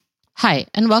Hi,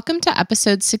 and welcome to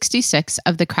episode 66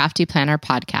 of the Crafty Planner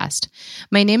podcast.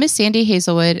 My name is Sandy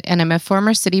Hazelwood, and I'm a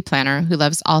former city planner who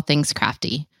loves all things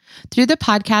crafty. Through the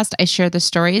podcast, I share the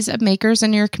stories of makers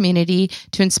in your community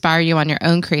to inspire you on your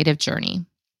own creative journey.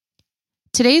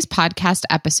 Today's podcast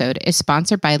episode is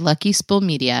sponsored by Lucky Spool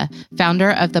Media, founder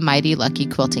of the Mighty Lucky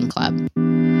Quilting Club.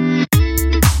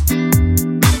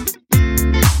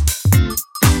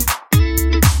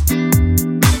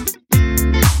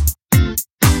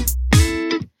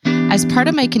 As part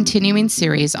of my continuing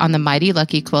series on the Mighty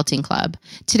Lucky Quilting Club,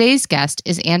 today's guest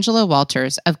is Angela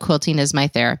Walters of Quilting is My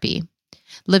Therapy.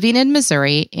 Living in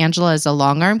Missouri, Angela is a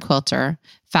long-arm quilter,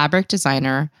 fabric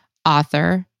designer,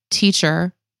 author,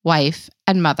 teacher, wife,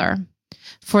 and mother.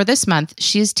 For this month,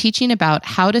 she is teaching about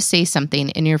how to say something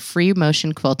in your free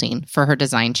motion quilting for her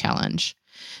design challenge.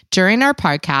 During our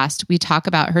podcast, we talk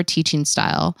about her teaching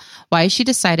style, why she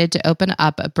decided to open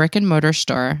up a brick and mortar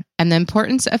store, and the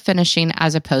importance of finishing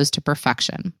as opposed to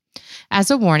perfection.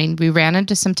 As a warning, we ran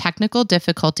into some technical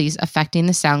difficulties affecting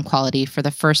the sound quality for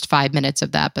the first 5 minutes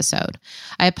of the episode.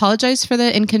 I apologize for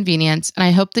the inconvenience, and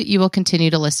I hope that you will continue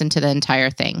to listen to the entire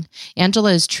thing.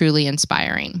 Angela is truly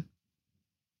inspiring.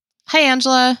 Hi,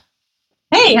 Angela.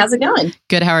 Hey, how's it going?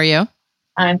 Good. How are you?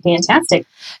 I'm fantastic.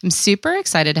 I'm super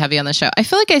excited to have you on the show. I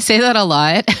feel like I say that a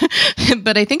lot,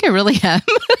 but I think I really am.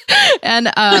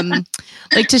 And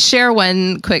like to share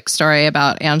one quick story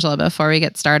about Angela before we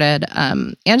get started.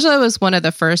 Angela was one of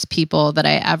the first people that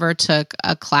I ever took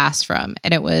a class from,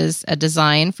 and it was a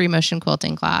design free motion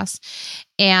quilting class.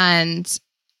 And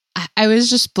I was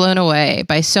just blown away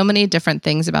by so many different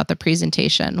things about the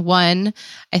presentation. One,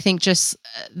 I think just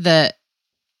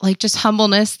just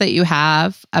humbleness that you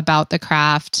have about the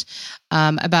craft,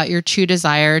 about your true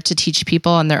desire to teach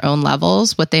people on their own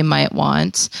levels what they might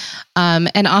want,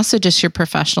 and also just your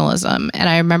professionalism. And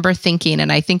I remember thinking,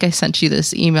 and I think I sent you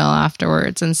this email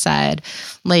afterwards and said,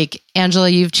 like, Angela,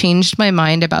 you've changed my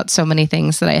mind about so many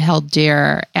things that I held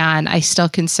dear, and I still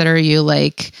consider you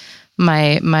like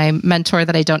my mentor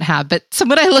that I don't have, but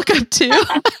someone I look up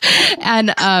to.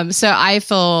 And so I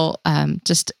feel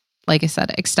just, like I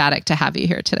said, ecstatic to have you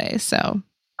here today. So,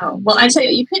 well, I tell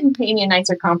you, you couldn't pay me a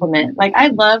nicer compliment. Like, I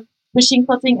love machine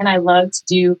quilting and I love to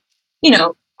do,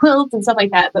 quilts and stuff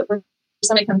like that. But for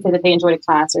somebody to come say that they enjoyed a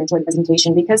class or enjoyed a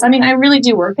presentation, because I really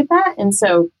do work at that. And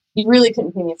so you really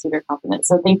couldn't pay me a sweeter compliment.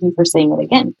 So thank you for saying it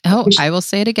again. Oh, I will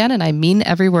say it again. And I mean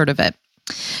every word of it.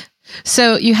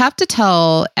 So you have to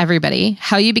tell everybody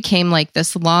how you became like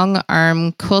this long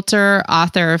arm quilter,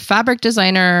 author, fabric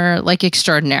designer, like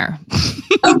extraordinaire.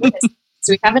 Oh, goodness.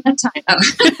 So we have enough time.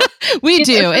 Oh. We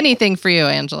do anything for you,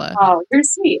 Angela. Oh, you're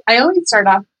sweet. I always start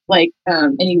off like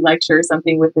any lecture or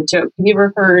something with a joke. Have you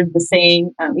ever heard the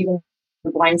saying, even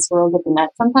the blind squirrel gets a nut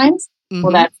sometimes? Mm-hmm.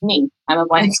 Well, that's me. I'm a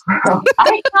blind squirrel. I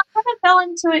kind of fell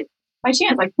into it by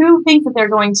chance. Like, who thinks that they're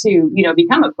going to,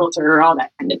 become a quilter or all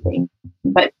that kind of thing?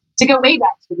 But to go way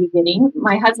back to the beginning,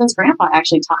 my husband's grandpa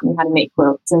actually taught me how to make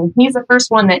quilts. And he's the first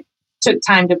one that took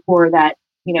time to pour that,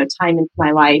 time into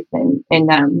my life. And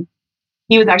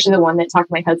he was actually the one that talked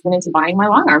my husband into buying my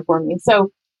long arm for me. So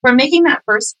from making that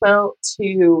first quilt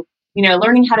to,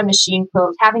 learning how to machine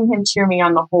quilt, having him cheer me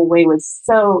on the whole way was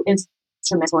so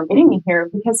instrumental in getting me here,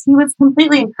 because he was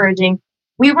completely encouraging.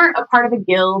 We weren't a part of a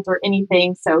guild or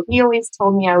anything. So he always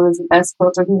told me I was the best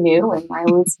quilter he knew. And I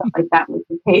always felt like that was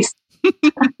the case.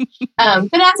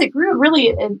 But as it grew,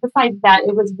 really, besides that,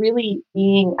 it was really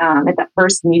being at that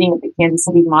first meeting at the Kansas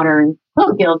City Modern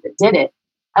Quilt Guild that did it.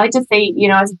 I like to say,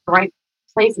 I was at the right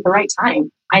place at the right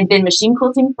time. I'd been machine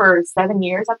quilting for 7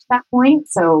 years up to that point.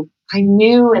 So I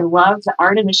knew and loved the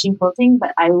art of machine quilting,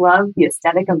 but I loved the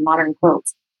aesthetic of modern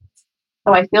quilts.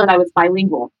 So I feel that I was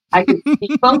bilingual. I could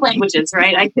speak both languages,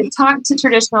 right? I could talk to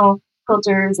traditional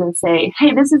quilters and say,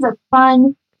 hey, this is a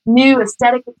fun new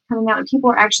aesthetic that's coming out and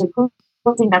people are actually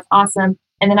quilting. That's awesome.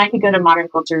 And then I could go to modern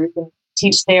quilters and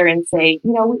teach there and say,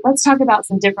 let's talk about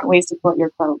some different ways to quilt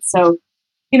your quilts. So,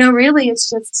 really it's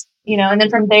just, and then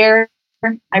from there,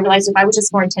 I realized if I was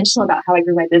just more intentional about how I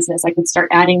grew my business, I could start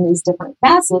adding these different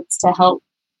facets to help,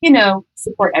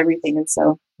 support everything. And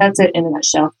so that's it in a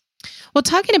nutshell. Well,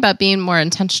 talking about being more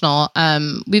intentional,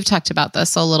 we've talked about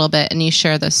this a little bit, and you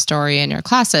share this story in your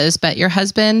classes, but your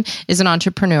husband is an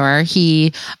entrepreneur.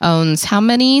 He owns how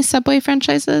many Subway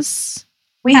franchises?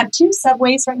 We have 2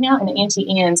 Subways right now and an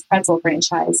Auntie Anne's pretzel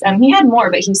franchise. He had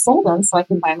more, but he sold them so I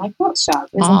could buy my quilt shop.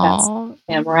 Isn't that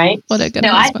him, right? What a good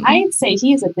husband. I'd say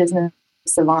he is a business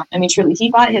savant. Truly, he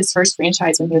bought his first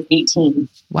franchise when he was 18.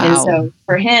 Wow. And so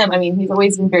for him, he's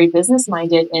always been very business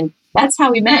minded, and that's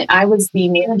how we met. I was the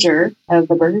manager of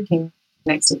the Burger King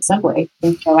next to the subway.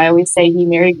 And so I always say he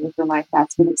married me for my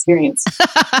fast food experience.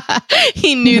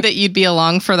 He knew that you'd be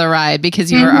along for the ride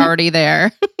because you were already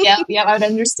there. Yeah, I would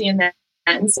understand that.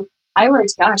 And so I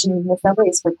worked, gosh, in the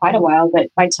subways for quite a while, but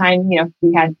by the time,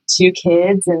 we had 2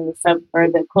 kids and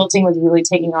the quilting was really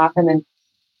taking off, and then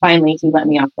finally he let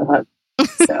me off the hook.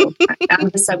 So I'm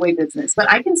the subway business, but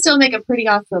I can still make a pretty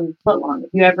awesome footlong if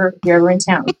you're ever in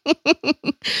town.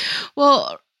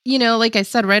 Well, like I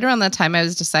said, right around that time I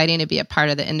was deciding to be a part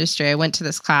of the industry, I went to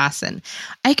this class and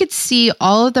I could see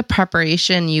all of the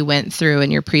preparation you went through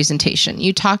in your presentation.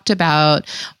 You talked about,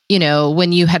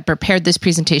 when you had prepared this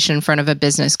presentation in front of a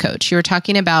business coach, you were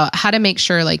talking about how to make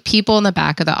sure like people in the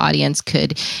back of the audience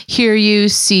could hear you,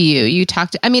 see you.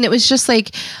 It was just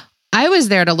like, I was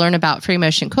there to learn about free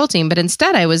motion quilting, but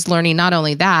instead I was learning not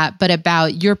only that, but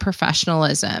about your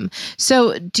professionalism.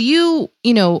 So do you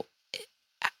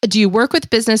work with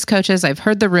business coaches? I've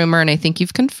heard the rumor, and I think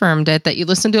you've confirmed it, that you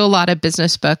listen to a lot of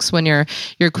business books when you're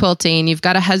quilting. You've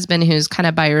got a husband who's kind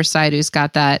of by your side, who's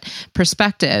got that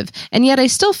perspective. And yet I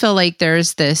still feel like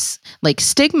there's this like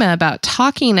stigma about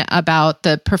talking about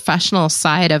the professional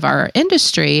side of our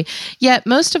industry. Yet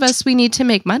most of us, we need to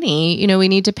make money. We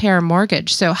need to pay our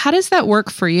mortgage. So how does that work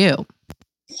for you?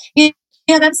 Yeah,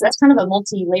 that's kind of a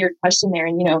multi-layered question there.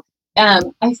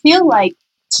 And, I feel like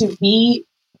to be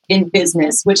in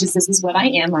business, this is what I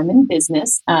am. I'm in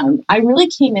business. I really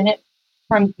came in it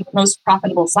from the most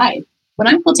profitable side. When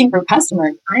I'm quilting for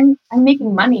customers, I'm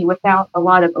making money without a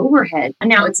lot of overhead. And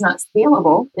now it's not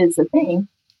scalable is the thing.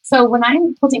 So when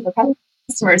I'm quilting for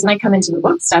customers and I come into the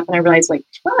book stuff and I realize like,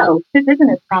 oh, this isn't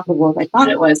as profitable as I thought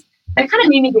it was, that kind of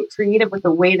made me get creative with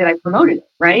the way that I promoted it,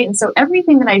 right? And so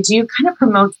everything that I do kind of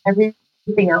promotes everything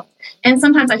else. And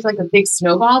sometimes I feel like a big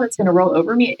snowball that's going to roll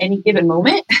over me at any given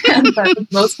moment. But for the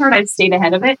most part, I've stayed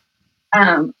ahead of it.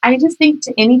 I just think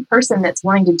to any person that's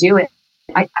wanting to do it,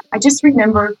 I just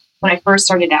remember when I first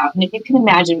started out, and if you can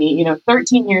imagine me,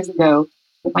 13 years ago,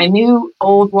 with my new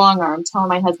old long arm, telling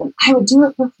my husband, I would do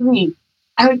it for free.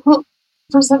 I would quilt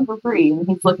for some for free. And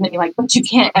he's looking at me like, but you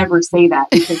can't ever say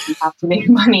that because you have to make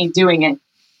money doing it.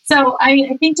 So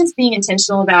I think just being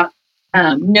intentional about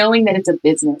knowing that it's a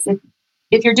business.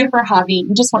 If you're doing it for a hobby,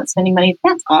 you just want spending money,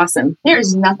 that's awesome. There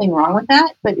is nothing wrong with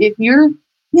that. But if you're,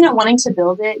 wanting to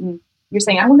build it and you're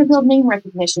saying, I want to build name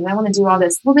recognition, I want to do all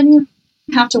this, well, then you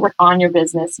have to work on your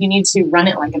business. You need to run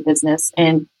it like a business.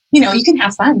 And, you can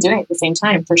have fun doing it at the same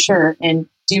time for sure and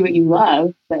do what you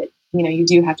love. But, you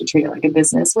do have to treat it like a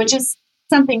business, which is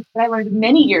something that I learned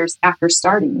many years after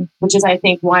starting, which is, I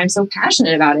think, why I'm so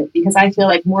passionate about it, because I feel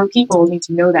like more people need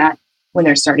to know that when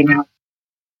they're starting out.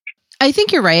 I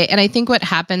think you're right. And I think what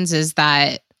happens is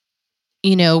that,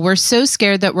 we're so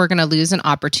scared that we're going to lose an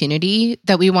opportunity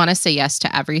that we want to say yes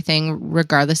to everything,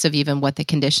 regardless of even what the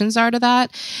conditions are to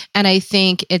that. And I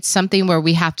think it's something where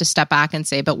we have to step back and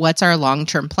say, but what's our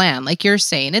long-term plan? Like you're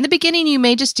saying, in the beginning, you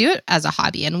may just do it as a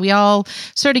hobby. And we all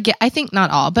sort of I think not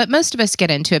all, but most of us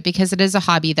get into it because it is a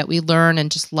hobby that we learn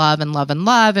and just love and love and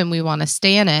love, and we want to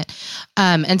stay in it.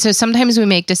 And so sometimes we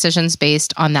make decisions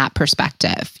based on that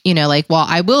perspective, well,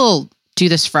 I will do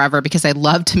this forever because I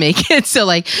love to make it. So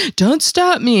like, don't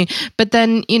stop me. But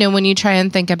then, when you try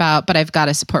and think about, but I've got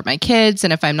to support my kids.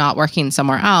 And if I'm not working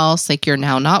somewhere else, like you're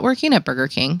now not working at Burger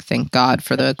King. Thank God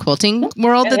for the quilting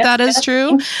world that is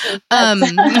true.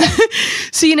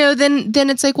 So, then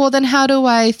it's like, well, then how do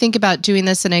I think about doing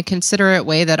this in a considerate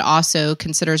way that also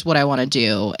considers what I want to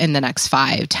do in the next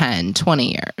 5, 10,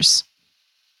 20 years?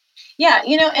 Yeah.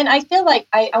 And I feel like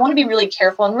I want to be really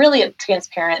careful and really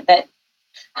transparent that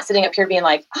sitting up here being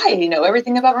like, I know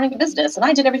everything about running a business and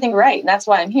I did everything right. And that's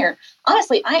why I'm here.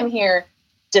 Honestly, I am here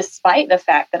despite the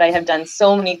fact that I have done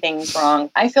so many things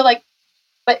wrong. I feel like,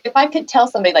 but if I could tell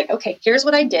somebody like, okay, here's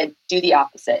what I did, do the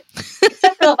opposite,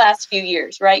 except for the last few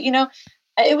years, right?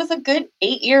 It was a good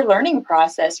 8-year learning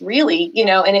process, really,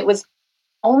 and it was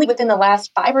only within the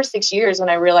last 5 or 6 years when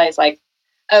I realized like,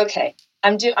 okay,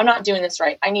 I'm not doing this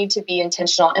right. I need to be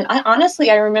intentional. And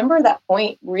I remember that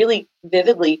point really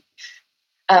vividly.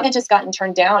 I had just gotten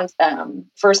turned down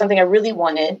for something I really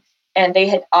wanted, and they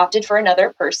had opted for another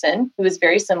person who was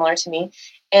very similar to me.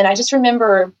 And I just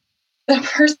remember the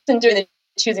person doing the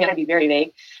choosing, I'd be very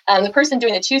vague. The person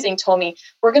doing the choosing told me,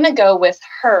 we're going to go with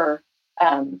her.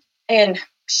 And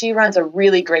she runs a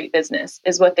really great business,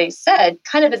 is what they said,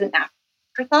 kind of as an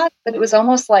afterthought, but it was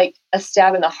almost like a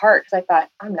stab in the heart. Because I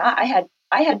thought,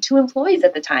 I had 2 employees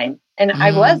at the time, and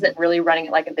I wasn't really running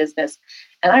it like a business.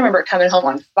 And I remember coming home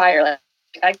on fire, like,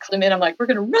 I come in, I'm like, we're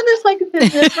going to run this like a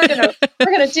business.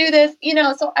 We're going to do this,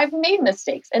 so I've made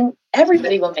mistakes, and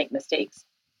everybody will make mistakes.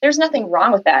 There's nothing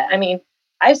wrong with that. I mean,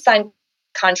 I've signed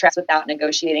contracts without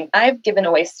negotiating. I've given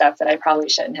away stuff that I probably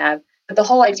shouldn't have. But the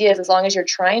whole idea is, as long as you're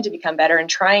trying to become better and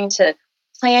trying to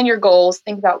plan your goals,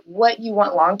 think about what you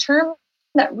want long term,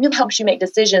 that really helps you make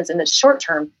decisions in the short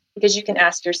term, because you can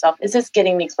ask yourself, is this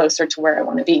getting me closer to where I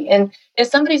want to be? And if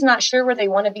somebody's not sure where they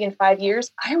want to be in 5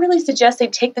 years, I really suggest they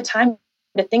take the time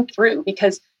to think through,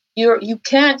 because you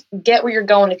can't get where you're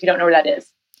going if you don't know where that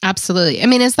is. Absolutely. I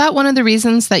mean, is that one of the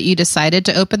reasons that you decided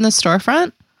to open the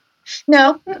storefront?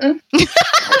 No.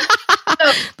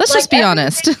 Let's just be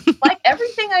honest. Like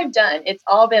everything I've done, it's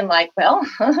all been like, well,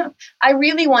 I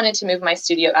really wanted to move my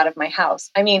studio out of my house.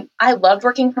 I mean, I loved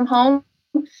working from home.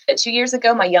 2 years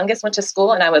ago, my youngest went to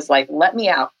school and I was like, let me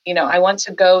out. I want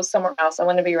to go somewhere else. I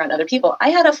want to be around other people. I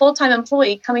had a full-time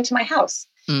employee coming to my house,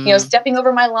 stepping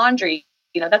over my laundry.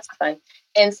 That's fun.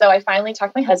 And so I finally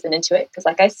talked my husband into it, because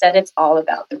like I said, it's all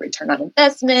about the return on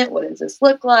investment. What does this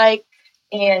look like?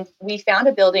 And we found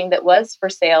a building that was for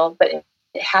sale, but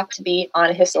it happened to be on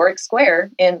a historic square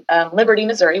in Liberty,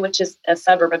 Missouri, which is a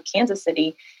suburb of Kansas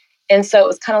City. And so it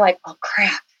was kind of like, oh,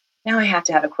 crap, now I have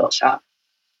to have a quilt shop.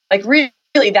 Like really,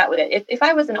 that was it. If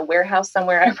I was in a warehouse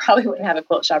somewhere, I probably wouldn't have a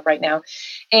quilt shop right now.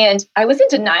 And I was in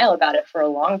denial about it for a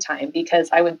long time, because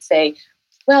I would say,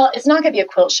 well, it's not going to be a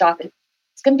quilt shop. It's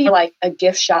going to be like a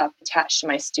gift shop attached to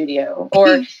my studio,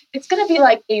 or it's going to be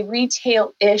like a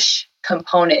retail-ish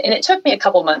component. And it took me a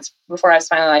couple months before I was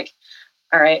finally like,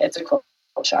 all right, it's a quilt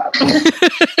shop.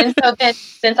 And so then,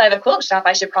 since I have a quilt shop,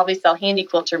 I should probably sell handy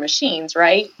quilter machines,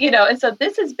 right? And so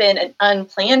this has been an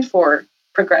unplanned for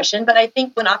progression, but I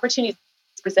think when opportunities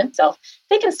present itself,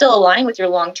 they can still align with your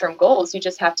long-term goals. You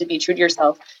just have to be true to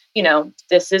yourself.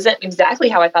 This isn't exactly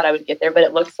how I thought I would get there, but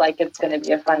it looks like it's going to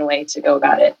be a fun way to go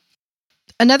about it.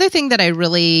 Another thing that I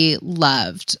really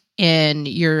loved in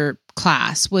your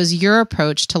class was your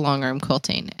approach to long arm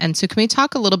quilting. And so can we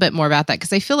talk a little bit more about that?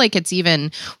 Because I feel like it's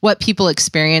even what people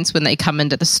experience when they come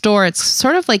into the store. It's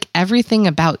sort of like everything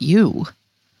about you.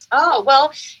 Oh,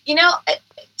 well,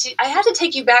 I had to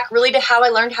take you back really to how I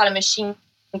learned how to machine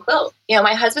quilt.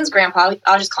 My husband's grandpa,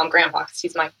 I'll just call him grandpa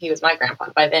because he was my grandpa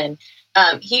by then.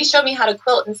 He showed me how to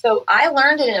quilt. And so I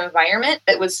learned in an environment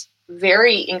that was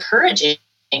very encouraging.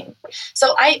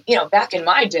 So back in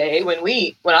my day when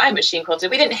I machine quilted,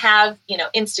 we didn't have,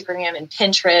 Instagram and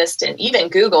Pinterest and even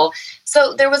Google.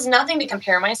 So there was nothing to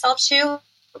compare myself to.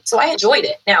 So I enjoyed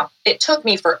it. Now, it took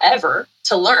me forever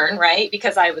to learn, right?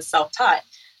 Because I was self-taught.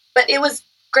 But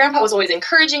Grandpa was always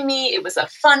encouraging me. It was a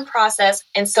fun process.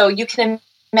 And so you can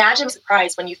imagine the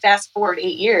surprise when you fast forward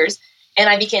 8 years and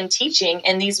I began teaching,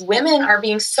 and these women are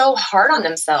being so hard on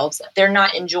themselves. They're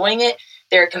not enjoying it.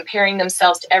 They're comparing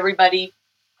themselves to everybody,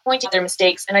 pointing out their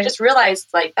mistakes. And I just realized,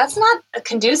 that's not a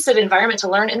conducive environment to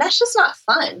learn, and that's just not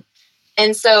fun.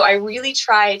 And so I really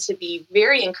try to be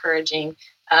very encouraging,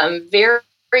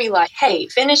 very like, hey,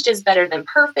 finished is better than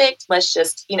perfect. Let's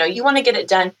just, you want to get it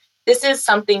done. This is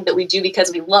something that we do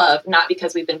because we love, not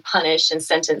because we've been punished and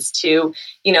sentenced to,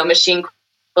 machine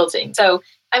quilting. So,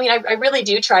 I really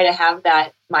do try to have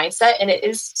that mindset, and it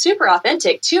is super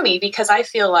authentic to me, because I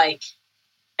feel like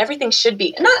everything should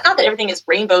be, not that everything is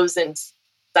rainbows and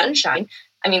sunshine.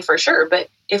 For sure. But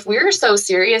if we're so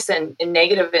serious and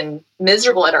negative and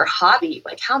miserable at our hobby,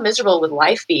 how miserable would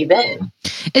life be then?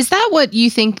 Is that what you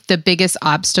think the biggest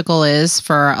obstacle is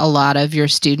for a lot of your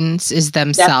students, is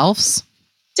themselves?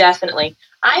 Definitely.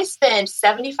 I spend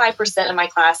 75% of my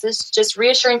classes just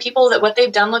reassuring people that what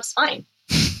they've done looks fine,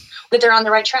 that they're on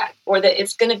the right track, or that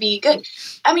it's going to be good.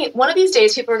 One of these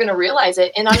days people are going to realize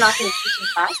it, and I'm not going to teach in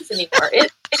classes anymore.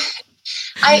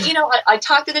 I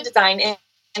talk to the design and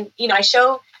I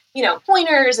show,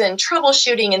 pointers and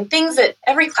troubleshooting and things that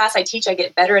every class I teach, I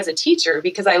get better as a teacher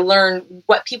because I learn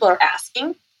what people are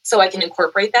asking so I can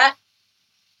incorporate that.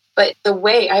 But the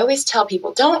way I always tell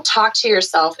people, don't talk to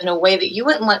yourself in a way that you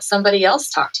wouldn't let somebody else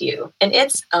talk to you. And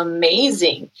it's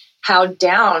amazing how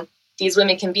down these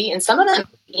women can be. And some of them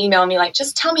email me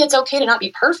just tell me it's okay to not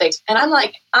be perfect. And I'm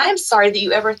like, I'm sorry that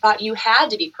you ever thought you had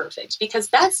to be perfect, because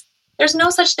there's no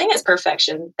such thing as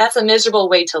perfection. That's a miserable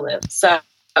way to live. So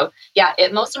yeah,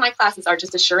 most of my classes are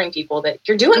just assuring people that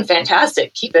you're doing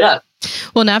fantastic. Keep it up.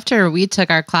 Well, and after we took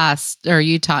our class, or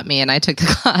you taught me and I took the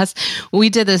class, we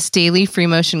did this daily free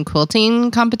motion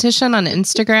quilting competition on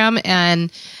Instagram.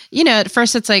 And, at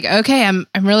first it's like, okay, I'm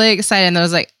really excited. And then I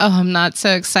was like, oh, I'm not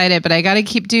so excited, but I got to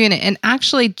keep doing it. And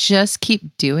actually just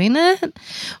keep doing it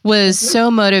was so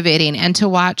motivating. And to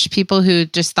watch people who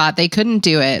just thought they couldn't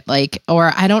do it,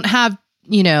 or I don't have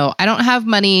I don't have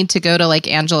money to go to like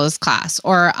Angela's class,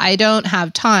 or I don't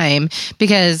have time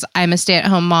because I'm a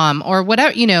stay-at-home mom, or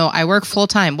whatever, I work full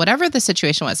time, whatever the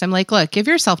situation was. I'm like, look, give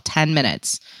yourself 10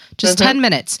 minutes, just 10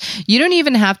 minutes. You don't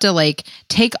even have to like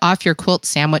take off your quilt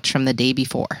sandwich from the day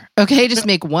before. Okay. Just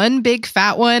make one big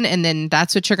fat one. And then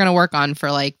that's what you're going to work on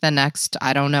for like the next,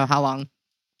 I don't know how long.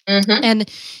 And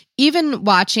even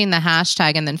watching the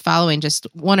hashtag and then following just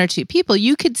one or two people,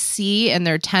 you could see in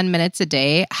their 10 minutes a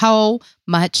day how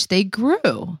much they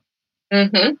grew.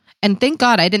 And thank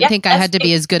God I didn't think I had to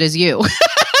be as good as you.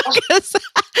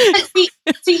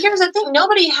 see, here's the thing.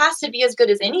 Nobody has to be as good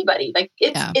as anybody. Like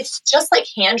it's just like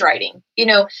handwriting.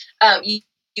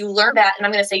 You learn that, and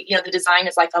I'm going to say, the design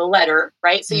is like a letter,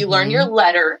 right? So you learn your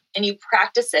letter and you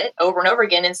practice it over and over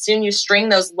again. And soon you string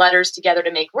those letters together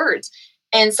to make words.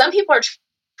 And some people are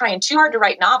trying too hard to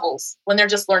write novels when they're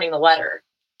just learning the letter,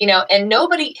 and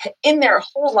nobody in their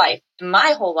whole life,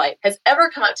 my whole life, has ever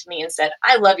come up to me and said,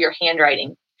 I love your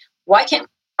handwriting. Why can't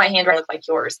my handwriting look like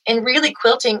yours? And really,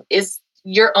 quilting is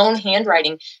your own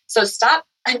handwriting. So stop.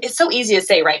 It's so easy to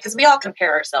say, right? Because we all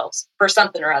compare ourselves for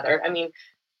something or other. I mean,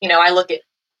 I look at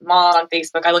mom on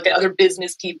Facebook, I look at other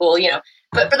business people,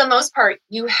 but for the most part,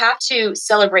 you have to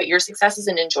celebrate your successes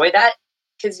and enjoy that,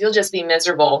 because you'll just be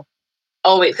miserable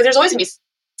always, because there's always going to be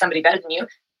somebody better than you,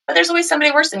 but there's always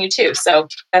somebody worse than you too. So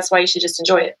that's why you should just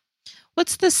enjoy it.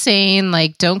 What's the saying?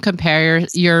 Like, don't compare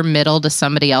your middle to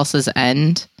somebody else's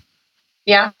end.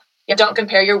 Yeah. Don't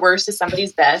compare your worst to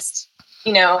somebody's best,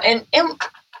 and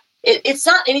it's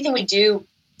not anything we do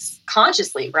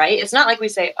consciously, right? It's not like we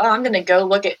say, oh, I'm going to go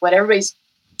look at what everybody's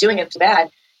doing. It's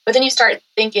bad. But then you start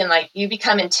thinking, like, you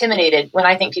become intimidated, when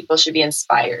I think people should be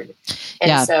inspired.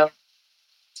 And so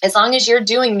as long as you're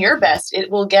doing your best, it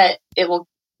will get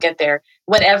there,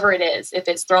 whatever it is. If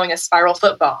it's throwing a spiral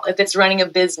football, if it's running a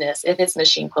business, if it's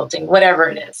machine quilting, whatever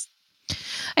it is.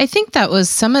 I think that was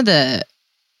some of the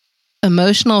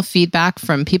emotional feedback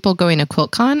from people going to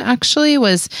QuiltCon. Actually,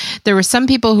 was there were some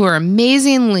people who were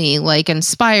amazingly like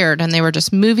inspired and they were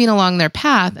just moving along their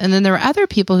path. And then there were other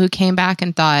people who came back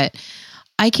and thought,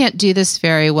 I can't do this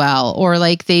very well. Or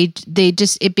like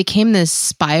it became this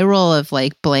spiral of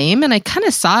like blame. And I kind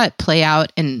of saw it play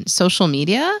out in social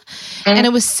media, and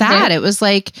it was sad. It was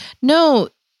like, no,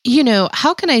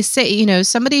 how can I say,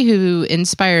 somebody who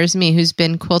inspires me, who's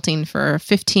been quilting for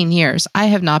 15 years, I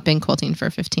have not been quilting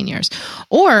for 15 years,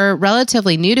 or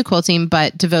relatively new to quilting,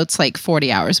 but devotes like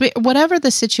 40 hours, whatever the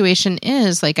situation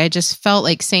is. Like, I just felt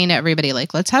like saying to everybody,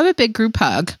 like, let's have a big group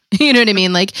hug, you know what I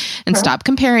mean? Like, and stop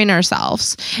comparing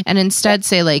ourselves, and instead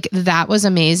say like, that was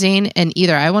amazing. And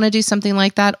either I want to do something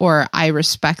like that, or I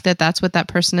respect that that's what that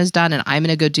person has done, and I'm going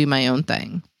to go do my own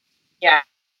thing. Yeah.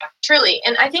 Truly.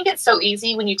 And I think it's so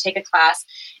easy when you take a class,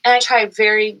 and I try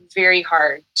very, very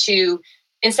hard to,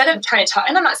 instead of trying to talk,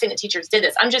 and I'm not saying that teachers did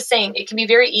this, I'm just saying it can be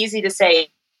very easy to say,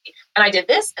 and I did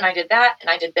this, and I did that, and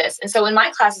I did this. And so in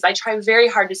my classes, I try very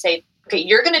hard to say, okay,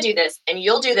 you're going to do this, and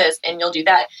you'll do this, and you'll do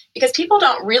that, because people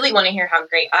don't really want to hear how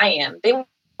great I am. They want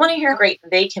to hear how great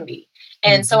they can be.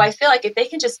 And so I feel like if they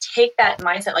can just take that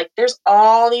mindset, like, there's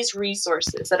all these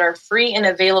resources that are free and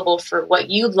available for what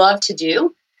you love to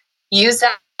do, use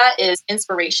that is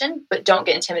inspiration, but don't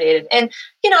get intimidated. And,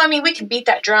 we can beat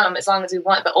that drum as long as we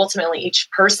want, but ultimately each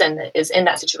person that is in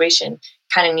that situation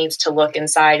kind of needs to look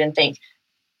inside and think,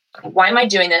 why am I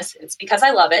doing this? It's because I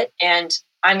love it, and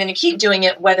I'm going to keep doing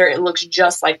it, whether it looks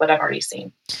just like what I've already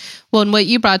seen. Well, and what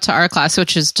you brought to our class,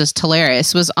 which is just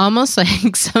hilarious, was almost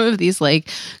like some of these like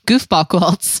goofball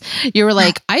quilts. You were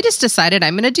like, I just decided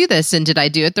I'm going to do this. And did I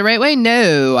do it the right way?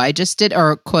 No, I just did,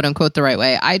 or quote unquote, the right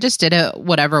way. I just did it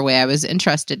whatever way I was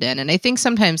interested in. And I think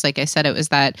sometimes, like I said, it was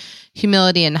that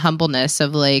humility and humbleness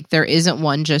of like, there isn't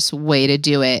one just way to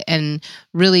do it. And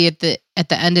really at the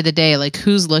end of the day, like,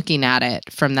 who's looking at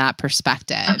it from that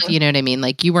perspective? You know what I mean?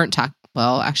 Like, you weren't talking.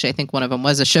 Well, actually, I think one of them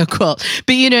was a show quilt,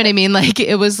 but you know what I mean? Like,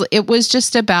 it was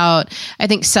just about, I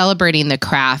think, celebrating the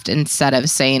craft instead of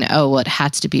saying, oh, well, it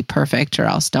has to be perfect or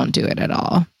else don't do it at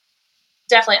all.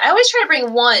 Definitely. I always try to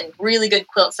bring one really good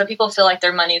quilt so people feel like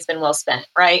their money has been well spent,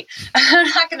 right? I'm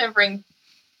not going to bring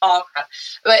all crap.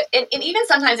 But and even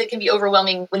sometimes it can be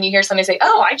overwhelming when you hear somebody say,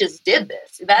 oh, I just did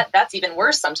this. That's even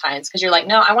worse sometimes, because you're like,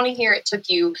 no, I want to hear it took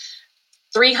you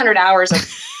 300 hours of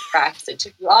practice. It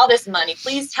took you all this money.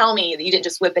 Please tell me that you didn't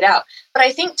just whip it out. But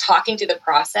I think talking through the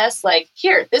process, like,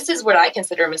 here, this is what I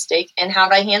consider a mistake. And how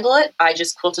did I handle it? I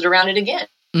just quilted around it again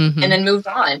and then moved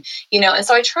on, And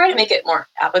so I try to make it more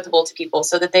applicable to people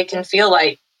so that they can feel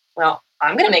like, well,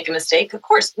 I'm going to make a mistake. Of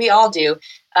course, we all do.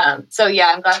 So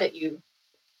yeah, I'm glad that you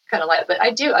kind of like it. But I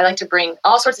like to bring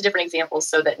all sorts of different examples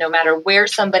so that no matter where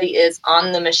somebody is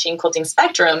on the machine quilting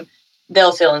spectrum,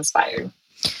 they'll feel inspired.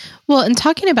 Well, and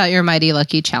talking about your Mighty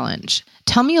Lucky Challenge,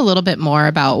 tell me a little bit more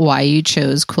about why you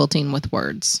chose quilting with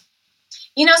words.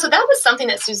 So that was something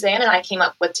that Suzanne and I came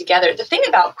up with together. The thing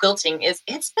about quilting is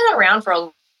it's been around for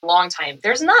a long time.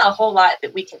 There's not a whole lot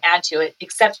that we can add to it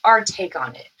except our take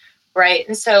on it, right?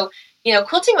 And so,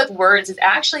 quilting with words has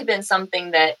actually been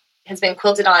something that has been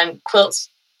quilted on quilts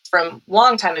from a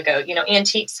long time ago,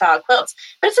 antique style quilts,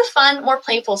 but it's a fun, more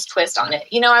playful twist on it.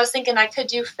 I was thinking I could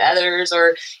do feathers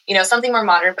or, something more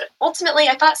modern, but ultimately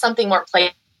I thought something more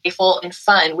playful and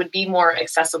fun would be more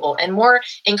accessible and more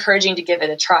encouraging to give it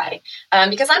a try.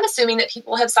 Because I'm assuming that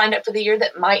people have signed up for the year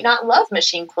that might not love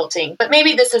machine quilting, but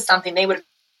maybe this is something they would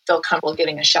feel comfortable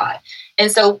giving a shot.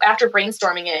 And so after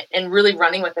brainstorming it and really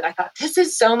running with it, I thought, this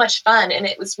is so much fun. And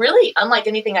it was really unlike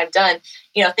anything I've done,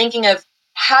 thinking of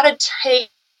how to take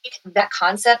that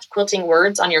concept, quilting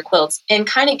words on your quilts, and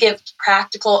kind of give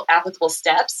practical, applicable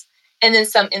steps and then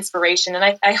some inspiration.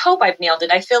 And I hope I've nailed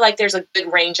it. I feel like there's a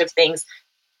good range of things,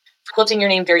 quilting your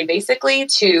name very basically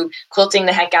to quilting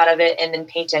the heck out of it and then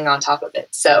painting on top of it.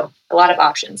 So a lot of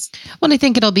options. Well, I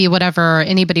think it'll be whatever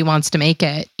anybody wants to make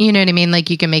it. You know what I mean? Like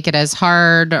you can make it as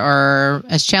hard or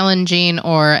as challenging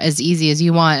or as easy as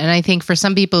you want. And I think for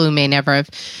some people who may never have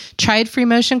tried free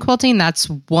motion quilting, that's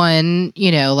one,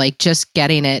 like just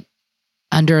getting it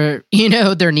under,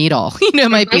 their needle,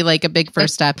 might be like a big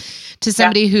first step to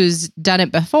somebody who's done it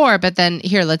before, but then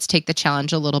here, let's take the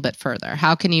challenge a little bit further.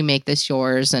 How can you make this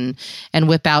yours and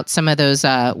whip out some of those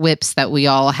whips that we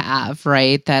all have,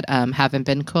 right? That haven't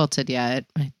been quilted yet.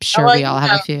 I'm sure we all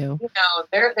have a few.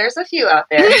 There's a few out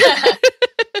there.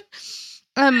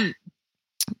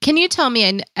 Can you tell me,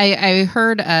 and I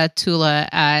heard Tula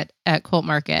at Quilt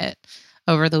Market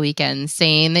over the weekend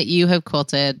saying that you have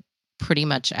quilted pretty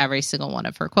much every single one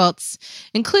of her quilts,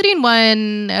 including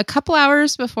one a couple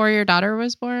hours before your daughter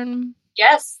was born.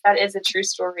 Yes, that is a true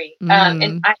story. And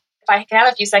if I can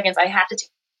have a few seconds, I have to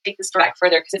take the story back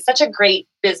further because it's such a great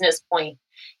business point.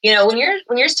 When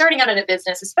you're starting out in a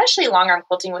business, especially long arm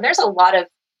quilting, when there's a lot of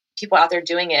people out there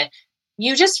doing it,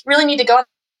 you just really need to go out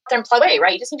there and plug away,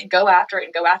 right? You just need to go after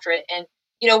it. And,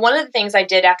 one of the things I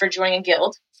did after joining a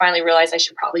guild, finally realized I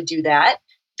should probably do that.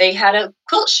 They had a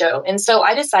quilt show. And so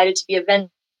I decided to be a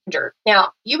vendor.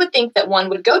 Now, you would think that one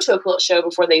would go to a quilt show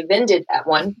before they vended at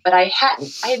one, but I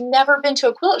hadn't. I had never been to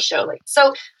a quilt show.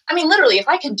 Literally, if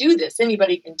I can do this,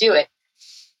 anybody can do it.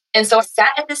 And so I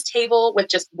sat at this table with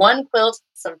just one quilt,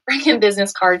 some freaking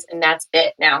business cards, and that's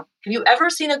it. Now, have you ever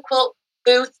seen a quilt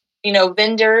booth,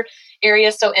 vendor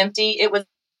area so empty? It was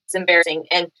embarrassing.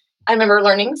 And I remember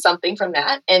learning something from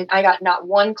that, and I got not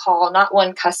one call, not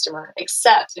one customer,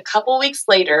 except a couple weeks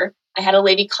later, I had a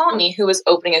lady call me who was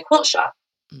opening a quilt shop.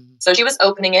 Mm-hmm. So she was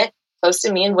opening it close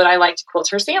to me, and would I like to quilt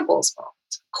her samples? Well,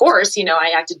 of course,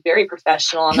 I acted very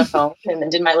professional on the phone and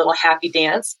then did my little happy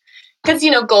dance because,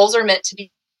 goals are meant to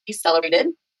be celebrated.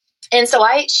 And so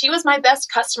she was my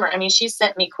best customer. I mean, she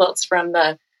sent me quilts from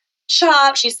the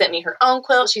shop. She sent me her own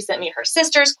quilt. She sent me her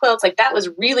sister's quilts. That was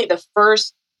really the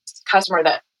first customer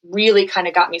that really kind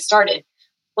of got me started.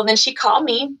 Well, then she called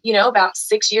me, about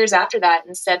 6 years after that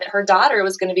and said that her daughter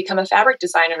was going to become a fabric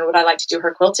designer and would I like to do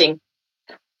her quilting?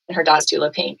 And her daughter's Tula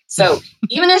Pink. So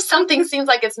even if something seems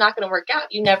like it's not going to work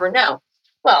out, you never know.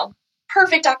 Well,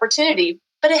 perfect opportunity,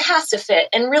 but it has to fit.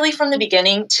 And really from the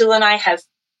beginning, Tula and I have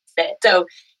fit. So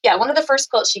yeah, one of the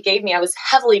first quilts she gave me, I was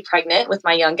heavily pregnant with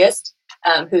my youngest,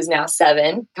 who's now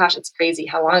 7. Gosh, it's crazy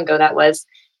how long ago that was.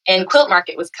 And Quilt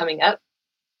Market was coming up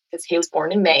because he was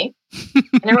born in May.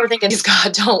 And I remember thinking,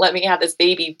 God, don't let me have this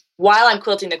baby while I'm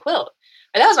quilting the quilt.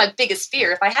 And that was my biggest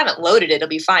fear. If I haven't loaded it, it'll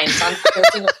be fine. So I'm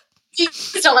quilting,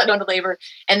 please don't let it go into labor.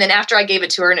 And then after I gave it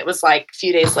to her, and it was like a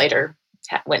few days later,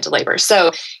 went to labor.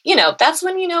 So, that's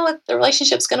when you know what the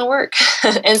relationship's going to work.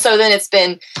 And so then it's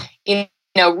been,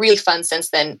 really fun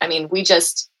since then. I mean, we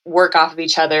just work off of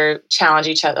each other, challenge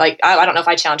each other. I don't know if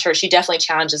I challenge her. She definitely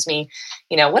challenges me.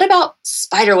 What about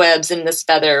spider webs in this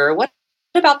feather? Or what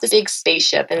about this big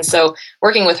spaceship? And so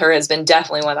working with her has been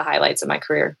definitely one of the highlights of my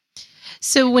career.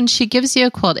 So when she gives you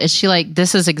a quilt, is she like,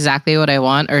 this is exactly what I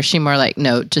want? Or is she more like,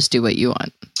 no, just do what you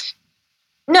want?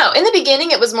 No, in the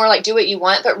beginning, it was more like do what you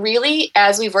want. But really,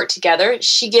 as we've worked together,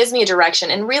 she gives me a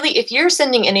direction. And really, if you're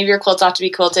sending any of your quilts off to be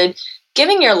quilted,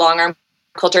 giving your long arm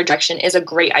quilter direction is a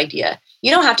great idea.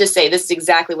 You don't have to say this is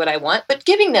exactly what I want, but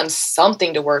giving them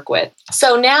something to work with.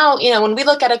 So now, when we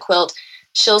look at a quilt,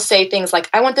 she'll say things like,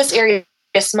 I want this area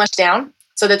smushed down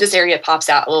so that this area pops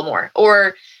out a little more.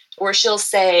 Or she'll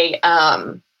say,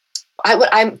 I'm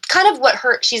kind of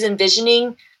what she's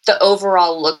envisioning the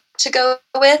overall look to go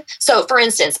with. So for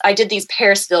instance, I did these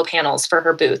Parisville panels for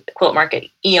her booth at Quilt Market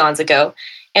eons ago.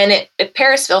 And at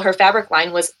Parisville, her fabric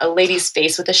line was a lady's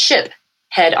face with a ship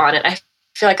head on it. I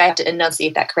feel like I have to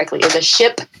enunciate that correctly. It was a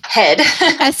ship head.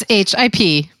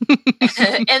 SHIP.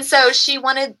 And so she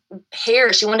wanted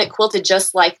hair. She wanted it quilted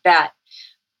just like that.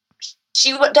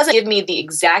 She doesn't give me the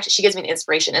exact, she gives me the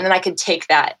inspiration, and then I can take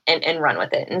that and run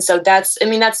with it. And so that's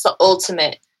the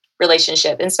ultimate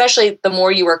relationship. And especially the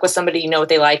more you work with somebody, you know what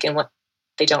they like and what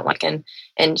they don't like. And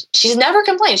she's never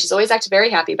complained. She's always acted very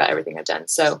happy about everything I've done.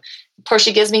 So of course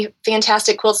she gives me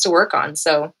fantastic quilts to work on.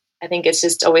 So I think it's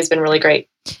just always been really great.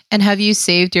 And have you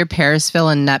saved your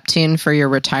Parisville and Neptune for your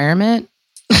retirement?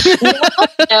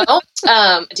 No,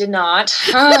 did not.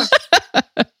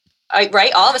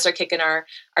 Right? All of us are kicking our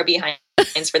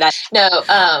behinds for that. No,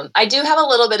 I do have a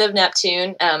little bit of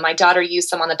Neptune. My daughter used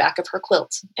some on the back of her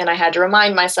quilt, and I had to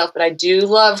remind myself that I do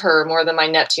love her more than my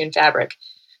Neptune fabric.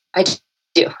 I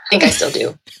do. I think I still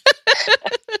do.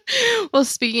 Well,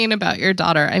 speaking about your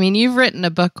daughter, I mean, you've written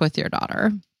a book with your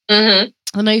daughter. Mm-hmm.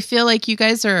 And I feel like you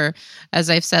guys are, as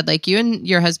I've said, like you and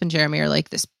your husband, Jeremy, are like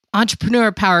this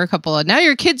entrepreneur power couple. And now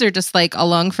your kids are just like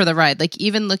along for the ride. Like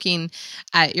even looking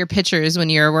at your pictures when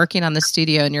you're working on the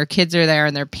studio and your kids are there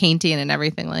and they're painting and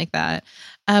everything like that.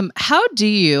 How do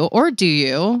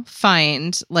you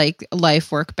find like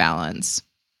life work balance?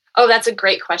 Oh, that's a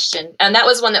great question. And that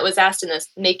was one that was asked in this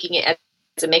Making It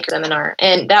as a Maker seminar.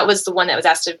 And that was the one that was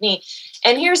asked of me.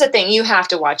 And here's the thing, you have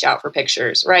to watch out for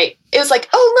pictures, right? It was like,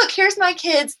 oh, look, here's my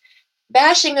kids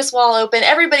bashing this wall open.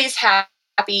 Everybody's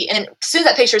happy. And as soon as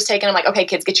that picture is taken, I'm like, okay,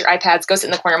 kids, get your iPads, go sit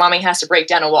in the corner. Mommy has to break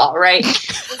down a wall, right? And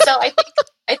so I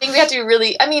think we have to be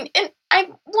really, and I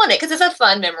want it because it's a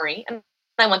fun memory. And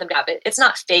I want them to have it. It's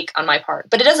not fake on my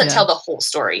part, but it doesn't tell the whole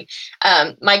story.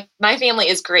 My family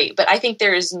is great, but I think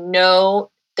there's no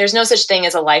such thing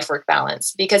as a life work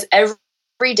balance because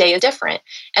every day is different.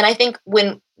 And I think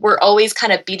when we're always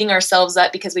kind of beating ourselves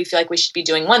up because we feel like we should be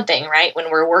doing one thing, right?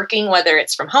 When we're working, whether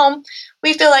it's from home,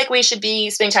 we feel like we should be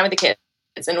spending time with the kids.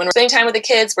 And when we're spending time with the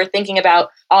kids, we're thinking about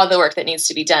all the work that needs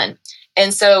to be done.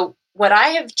 And so what I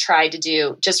have tried to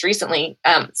do just recently,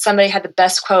 somebody had the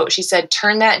best quote. She said,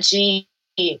 turn that G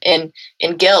in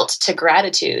guilt to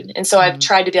gratitude. And so I've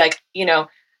tried to be like,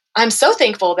 I'm so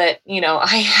thankful that,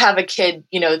 I have a kid,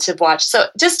 to watch. So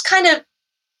just kind of,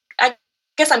 I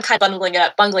guess I'm kind of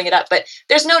bungling it up, but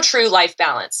there's no true life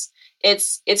balance.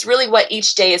 It's really what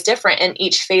each day is different in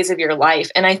each phase of your life.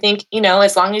 And I think,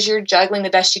 as long as you're juggling the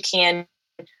best you can,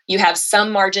 you have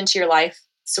some margin to your life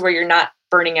so where you're not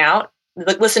burning out.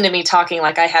 Listen to me talking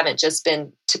like I haven't just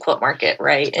been to Quilt Market,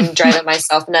 right? And driving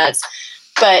myself nuts.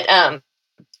 But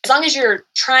as long as you're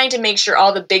trying to make sure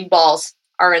all the big balls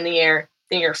are in the air,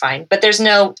 then you're fine. But there's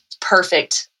no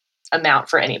perfect amount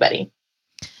for anybody.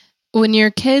 When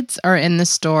your kids are in the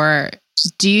store,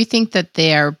 do you think that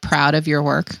they are proud of your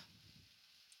work?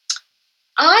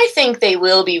 I think they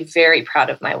will be very proud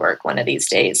of my work one of these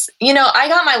days. I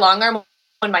got my long arm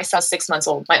when my son was 6 months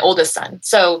old, my oldest son.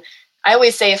 So I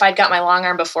always say if I'd got my long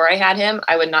arm before I had him,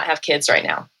 I would not have kids right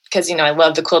now because, I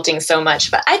love the quilting so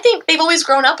much. But I think they've always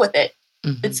grown up with it.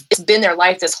 Mm-hmm. It's been their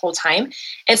life this whole time.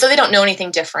 And so they don't know anything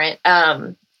different.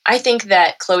 I think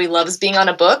that Chloe loves being on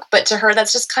a book, but to her,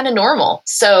 that's just kind of normal.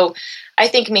 So I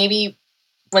think maybe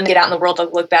when they get out in the world,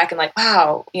 they'll look back and like,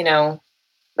 wow,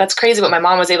 that's crazy what my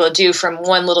mom was able to do from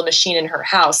one little machine in her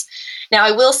house. Now,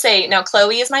 I will say,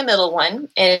 Chloe is my middle one,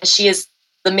 and she is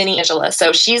the mini Angela.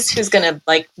 So she's who's going to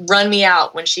like run me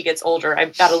out when she gets older.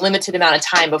 I've got a limited amount of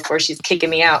time before she's kicking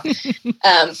me out.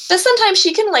 But sometimes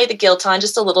she can lay the guilt on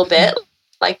just a little bit.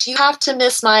 Like, do you have to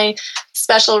miss my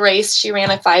special race? She ran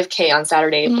a 5K on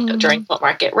Saturday during Quilt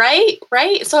Market, right?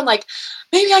 So I'm like,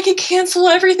 maybe I could cancel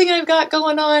everything I've got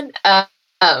going on.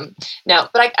 No,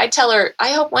 but I tell her, I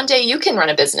hope one day you can run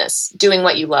a business doing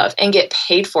what you love and get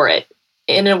paid for it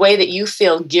in a way that you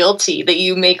feel guilty that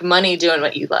you make money doing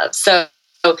what you love. So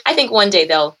I think one day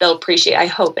they'll appreciate, I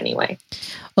hope anyway.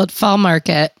 Well, at Fall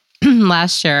Market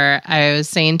last year, I was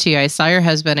saying to you, I saw your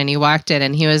husband and he walked in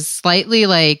and he was slightly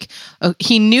like,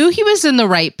 he knew he was in the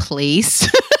right place.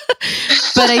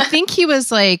 But I think he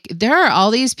was like, there are all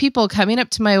these people coming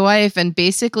up to my wife and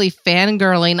basically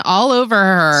fangirling all over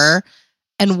her.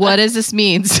 And what does this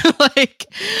mean? So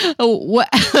what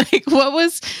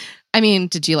was,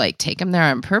 did you like take him there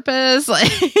on purpose?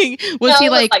 Was he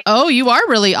like, oh, you are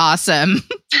really awesome?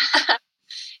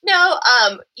 No,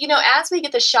 as we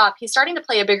get the shop, he's starting to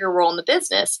play a bigger role in the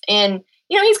business. And,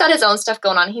 he's got his own stuff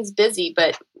going on. He's busy.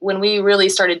 But when we really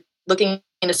started looking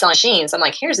into selling machines, I'm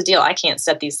like, here's the deal. I can't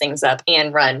set these things up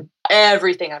and run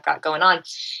everything I've got going on.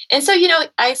 And so,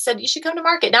 I said, you should come to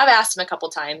market. Now I've asked him a couple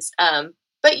times.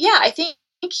 But yeah, I think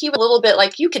he was a little bit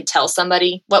like, you could tell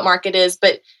somebody what market is,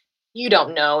 but you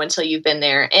don't know until you've been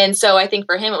there. And so I think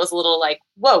for him, it was a little like,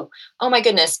 whoa, oh my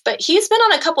goodness. But he's been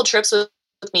on a couple trips with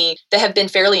me that have been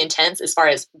fairly intense as far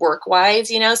as work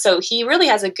wise, so he really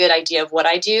has a good idea of what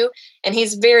I do, and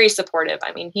he's very supportive.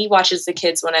 I mean, he watches the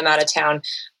kids when I'm out of town,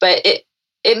 but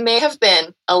it may have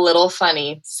been a little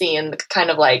funny seeing the kind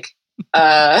of like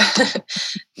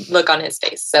look on his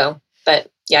face. So, but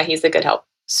yeah, he's a good help.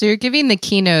 So you're giving the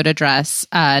keynote address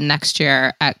next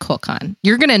year at QuiltCon.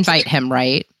 You're going to invite him,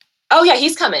 right? Oh yeah,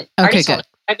 he's coming. Okay, good.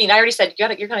 I mean, I already said you're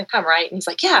going to come, right? And he's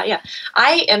like, yeah.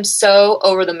 I am so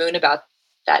over the moon about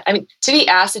that. I mean, to be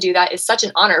asked to do that is such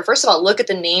an honor. First of all, look at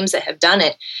the names that have done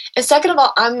it. And second of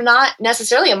all, I'm not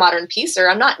necessarily a modern piecer.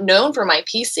 I'm not known for my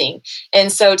piecing.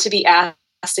 And so to be asked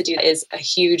to do that is a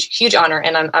huge, huge honor.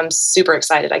 And I'm super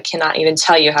excited. I cannot even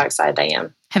tell you how excited I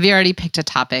am. Have you already picked a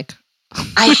topic?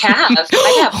 I have.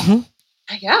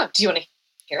 Do you want to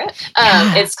hear it?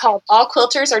 Yeah. It's called All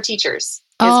Quilters Are Teachers.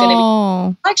 It's going to be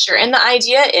a lecture. And the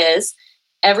idea is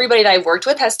everybody that I've worked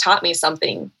with has taught me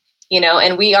something,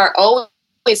 and we are always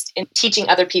teaching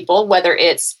other people, whether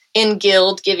it's in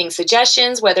guild giving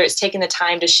suggestions, whether it's taking the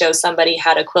time to show somebody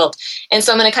how to quilt. And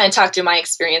so I'm going to kind of talk through my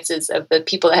experiences of the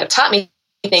people that have taught me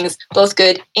things, both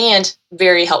good and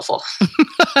very helpful.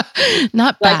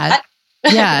 Not bad.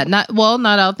 Yeah. Not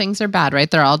all things are bad, right?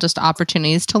 They're all just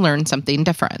opportunities to learn something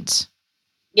different.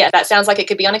 Yeah, that sounds like it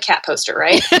could be on a cat poster,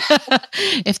 right?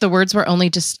 If the words were only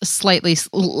just slightly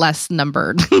less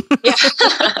numbered.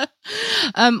 Yeah.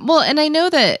 Well, and I know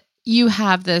that you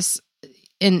have this,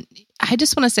 and I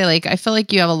just want to say, like, I feel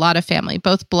like you have a lot of family,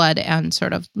 both blood and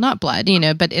sort of not blood,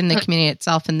 but in the community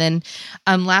itself. And then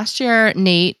last year,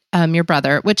 Nate, your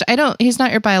brother, which he's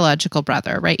not your biological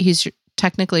brother, right? He's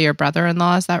technically your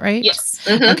brother-in-law. Is that right? Yes.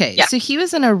 Mm-hmm. Okay. Yeah. So he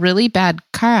was in a really bad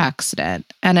car accident,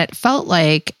 and it felt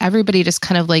like everybody just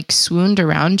kind of like swooned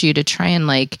around you to try and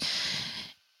like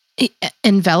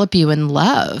envelop you in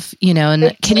love,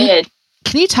 and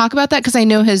can you talk about that? Because I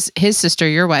know his sister,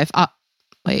 your wife,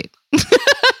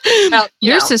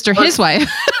 your sister, his wife,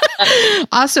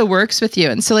 also works with you.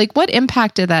 And so like, what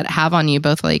impact did that have on you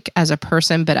both like as a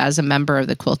person, but as a member of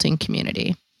the quilting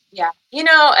community? Yeah.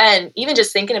 And even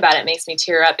just thinking about it makes me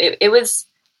tear up. It was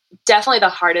definitely the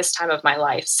hardest time of my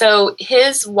life. So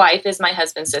his wife is my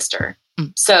husband's sister.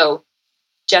 So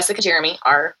Jessica, Jeremy,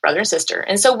 our brother and sister.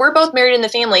 And so we're both married in the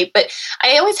family, but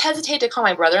I always hesitate to call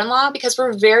my brother-in-law because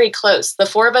we're very close. The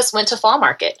four of us went to Fall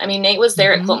Market. I mean, Nate was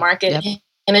there at Quilt Market. Yep.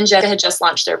 Him and Jessica had just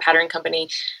launched their pattern company.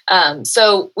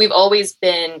 So we've always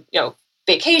been,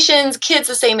 vacations, kids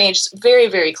the same age, very,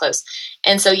 very close.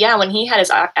 And so, yeah, when he had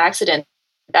his accident,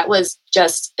 that was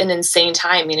just an insane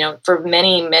time, for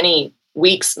many, many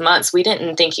weeks, months. We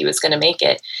didn't think he was going to make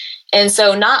it. And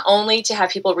so not only to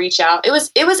have people reach out, it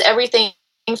was everything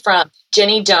from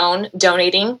Jenny Doan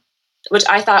donating, which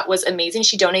I thought was amazing.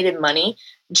 She donated money.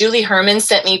 Julie Herman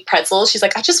sent me pretzels. She's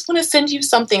like, I just want to send you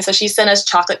something. So she sent us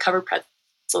chocolate covered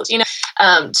pretzels,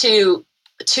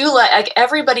 like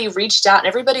everybody reached out and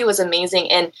everybody was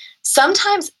amazing. And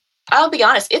sometimes I'll be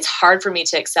honest, it's hard for me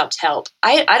to accept help.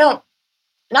 I don't,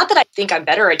 not that I think I'm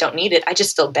better, I don't need it. I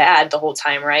just feel bad the whole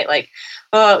time, right? Like,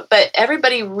 but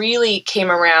everybody really came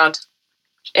around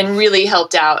and really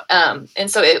helped out.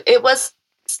 And so it was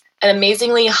an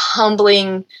amazingly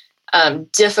humbling,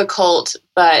 difficult,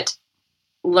 but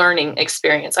learning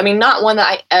experience. I mean, not one that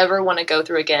I ever want to go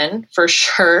through again, for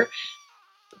sure.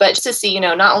 But just to see,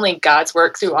 not only God's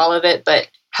work through all of it, but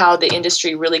how the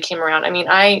industry really came around. I mean,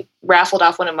 I raffled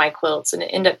off one of my quilts and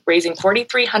it ended up raising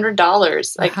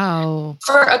 $4,300, like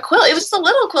for a quilt. It was just a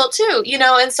little quilt too,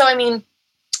 And so, I mean,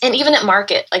 and even at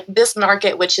market, like this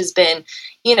market, which has been,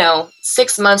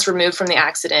 6 months removed from the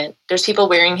accident, there's people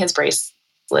wearing his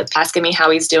bracelet, asking me how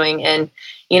he's doing. And,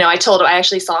 I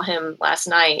actually saw him last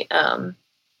night,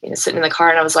 sitting in the car,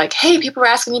 and I was like, hey, people were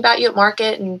asking me about you at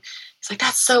market. And he's like,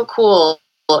 that's so cool.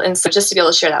 And so just to be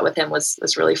able to share that with him was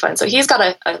really fun. So he's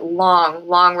got a long,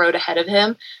 long road ahead of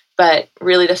him, but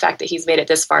really the fact that he's made it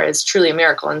this far is truly a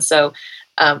miracle. And so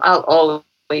I'll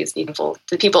always be thankful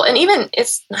to people. And even,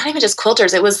 it's not even just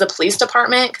quilters. It was the police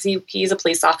department, because he's a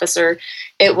police officer.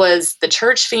 It was the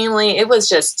church family. It was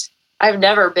just, I've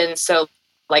never been so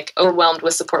like overwhelmed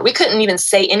with support. We couldn't even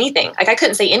say anything. Like I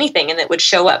couldn't say anything and it would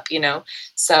show up,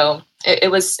 So it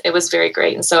was very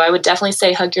great. And so I would definitely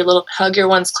say hug your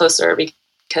ones closer,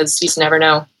 because you just never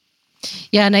know.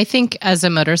 Yeah. And I think as a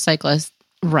motorcyclist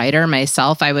rider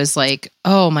myself, I was like,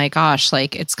 oh my gosh,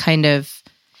 like it's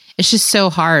just so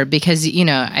hard because,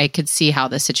 I could see how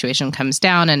the situation comes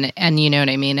down and you know what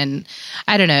I mean? And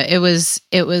I don't know, it was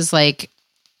like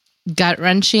gut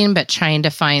wrenching, but trying to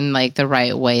find like the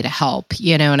right way to help,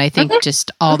 and I think just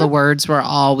all the words were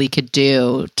all we could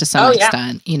do to some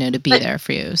extent, to be there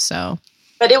for you. So,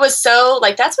 but it was so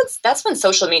like, that's when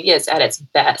social media is at its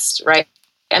best, right?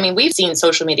 I mean, we've seen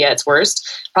social media at its worst,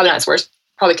 probably not its worst,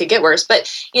 probably could get worse, but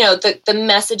the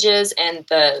messages and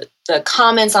the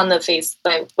comments on the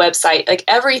Facebook website, like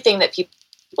everything that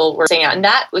people were saying out, and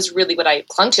that was really what I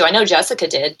clung to. I know Jessica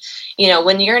did.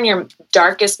 When you're in your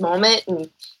darkest moment and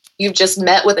you've just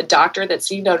met with a doctor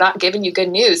that's not giving you good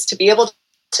news, to be able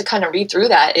to kind of read through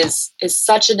that is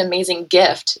such an amazing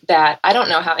gift that I don't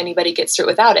know how anybody gets through it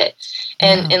without it.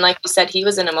 And and like you said, he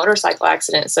was in a motorcycle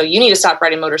accident, so you need to stop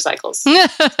riding motorcycles.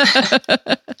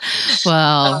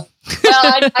 Well,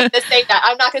 I'm not going to say that.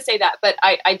 I'm not going to say that, but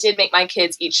I did make my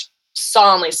kids each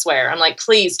solemnly swear. I'm like,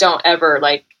 please don't ever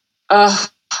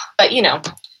but what are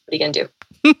you going to do?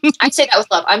 I say that with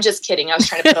love. I'm just kidding. I was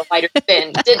trying to put a lighter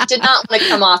spin. Did not want to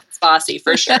come off as bossy,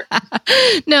 for sure.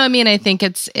 No, I mean, I think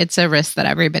it's a risk that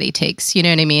everybody takes, you know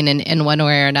what I mean, in one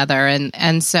way or another.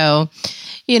 And so,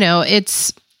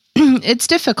 it's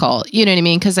difficult, you know what I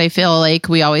mean? Because I feel like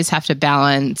we always have to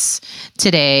balance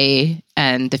today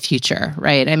and the future,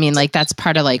 right? I mean, like that's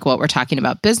part of like what we're talking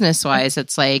about business wise.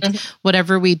 It's like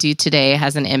whatever we do today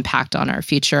has an impact on our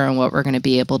future and what we're going to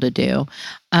be able to do.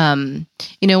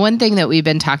 One thing that we've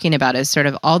been talking about is sort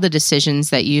of all the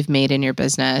decisions that you've made in your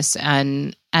business.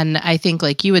 And I think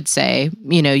like you would say,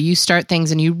 you start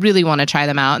things and you really want to try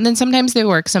them out. And then sometimes they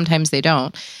work, sometimes they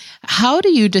don't. How do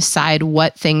you decide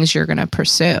what things you're going to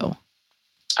pursue?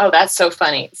 Oh, that's so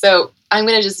funny. So I'm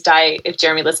going to just die if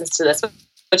Jeremy listens to this,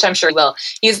 which I'm sure he will.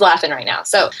 He's laughing right now.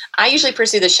 So I usually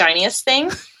pursue the shiniest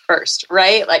thing first,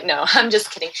 right? Like, no, I'm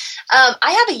just kidding.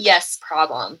 I have a yes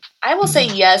problem. I will say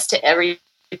yes to everything.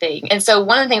 And so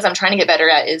one of the things I'm trying to get better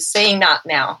at is saying not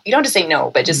now. You don't have to say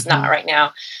no, but just not right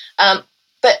now.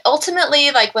 But ultimately,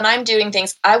 like when I'm doing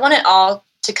things, I want it all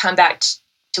to come back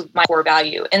to my core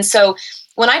value. And so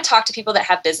when I talk to people that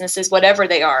have businesses, whatever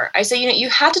they are, I say, you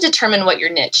have to determine what your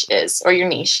niche is, or your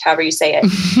niche, however you say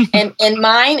it. and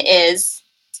mine is,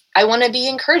 I want to be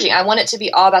encouraging. I want it to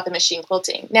be all about the machine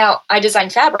quilting. Now, I design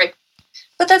fabric,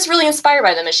 but that's really inspired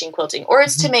by the machine quilting, or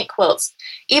it's to make quilts.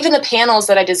 Even the panels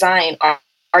that I design are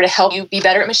to help you be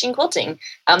better at machine quilting.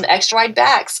 The extra wide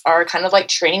backs are kind of like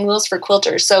training wheels for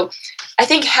quilters. So I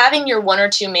think having your one or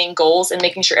two main goals and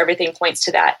making sure everything points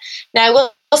to that. Now, I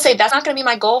will say that's not going to be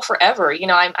my goal forever.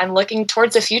 I'm looking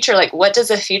towards the future. Like, what does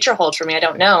the future hold for me? I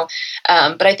don't know.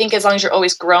 But I think as long as you're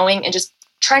always growing and just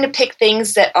trying to pick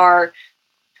things that are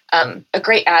a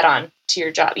great add-on to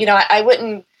your job. I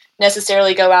wouldn't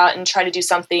necessarily go out and try to do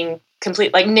something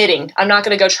complete like knitting. I'm not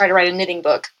going to go try to write a knitting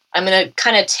book. I'm going to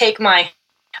kind of take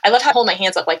I love how I hold my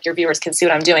hands up like your viewers can see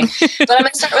what I'm doing. But I'm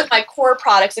going to start with my core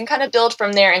products and kind of build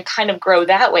from there and kind of grow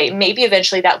that way. Maybe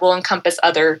eventually that will encompass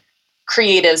other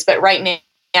creatives, but right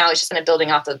now it's just kind of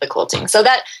building off of the quilting. So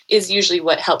that is usually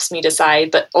what helps me decide.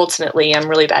 But ultimately, I'm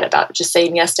really bad about just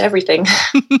saying yes to everything.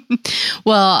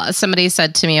 Well, somebody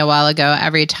said to me a while ago,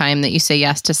 every time that you say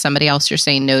yes to somebody else, you're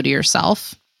saying no to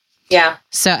yourself. Yeah.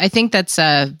 So I think that's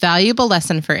a valuable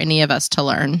lesson for any of us to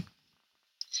learn.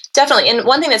 Definitely. And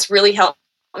one thing that's really helped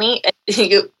me,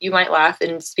 you might laugh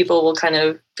and people will kind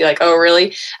of be like, oh,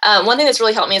 really? One thing that's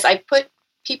really helped me is I put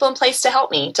people in place to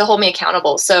help me, to hold me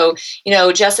accountable. So,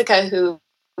 Jessica,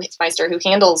 Meister, who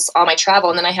handles all my travel,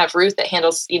 and then I have Ruth that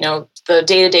handles, the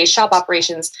day-to-day shop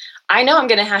operations. I know I'm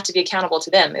going to have to be accountable to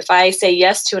them. If I say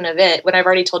yes to an event, when I've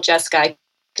already told Jessica I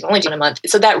can only do it in a month.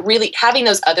 So that really, having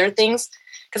those other things,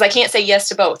 because I can't say yes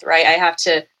to both, right? I have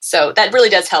to, so that really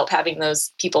does help, having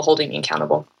those people holding me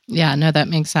accountable. Yeah, no, that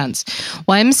makes sense.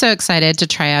 Well, I'm so excited to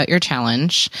try out your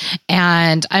challenge,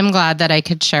 and I'm glad that I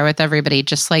could share with everybody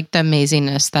just like the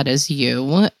amazingness that is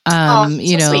you.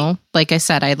 Sweet. Like I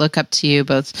said, I look up to you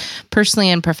both personally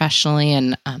and professionally,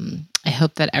 and I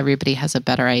hope that everybody has a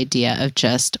better idea of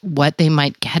just what they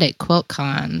might get at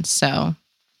QuiltCon. So,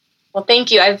 well,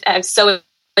 thank you. I've so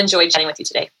enjoyed chatting with you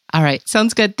today. All right,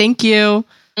 sounds good. Thank you.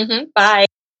 Bye.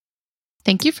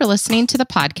 Thank you for listening to the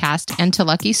podcast and to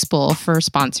Lucky Spool for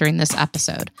sponsoring this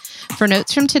episode. For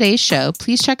notes from today's show,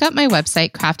 please check out my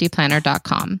website,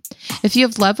 craftyplanner.com. If you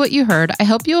have loved what you heard, I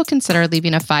hope you will consider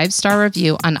leaving a 5-star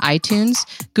review on iTunes,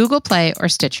 Google Play, or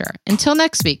Stitcher. Until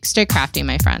next week, stay crafty,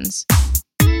 my friends.